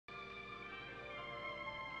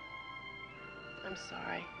I'm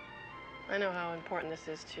sorry. I know how important this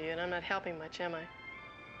is to you, and I'm not helping much, am I?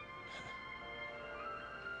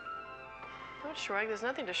 Don't shrug. There's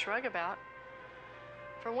nothing to shrug about.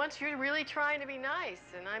 For once, you're really trying to be nice,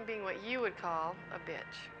 and I'm being what you would call a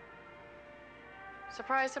bitch.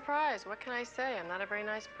 Surprise, surprise. What can I say? I'm not a very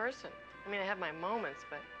nice person. I mean, I have my moments,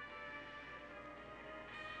 but...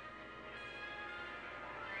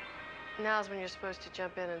 Now's when you're supposed to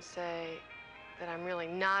jump in and say that I'm really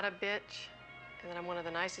not a bitch and that I'm one of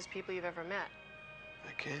the nicest people you've ever met.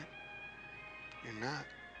 I can't. You're not.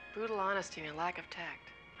 Brutal honesty and lack of tact.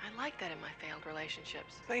 I like that in my failed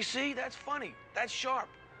relationships. Hey, see, that's funny. That's sharp.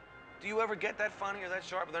 Do you ever get that funny or that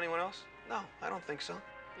sharp with anyone else? No, I don't think so.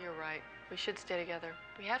 You're right. We should stay together.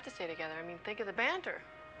 We have to stay together. I mean, think of the banter.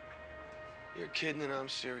 You're kidding and I'm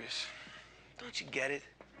serious. Don't you get it?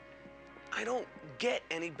 I don't get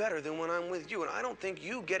any better than when I'm with you, and I don't think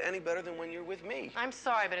you get any better than when you're with me. I'm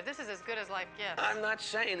sorry, but if this is as good as life gets... I'm not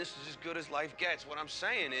saying this is as good as life gets. What I'm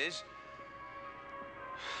saying is,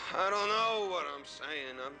 I don't know what I'm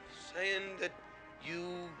saying. I'm saying that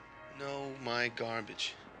you know my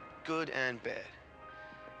garbage, good and bad.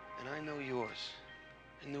 And I know yours.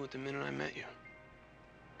 I knew it the minute I met you.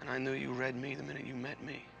 And I knew you read me the minute you met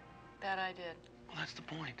me. That I did. Well, that's the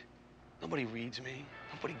point. Nobody reads me.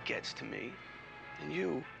 Nobody gets to me. And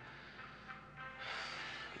you're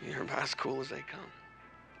about as cool as they come.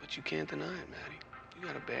 But you can't deny it, Maddie. You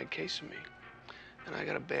got a bad case of me. And I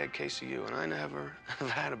got a bad case of you. And I never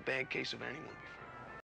have had a bad case of anyone before.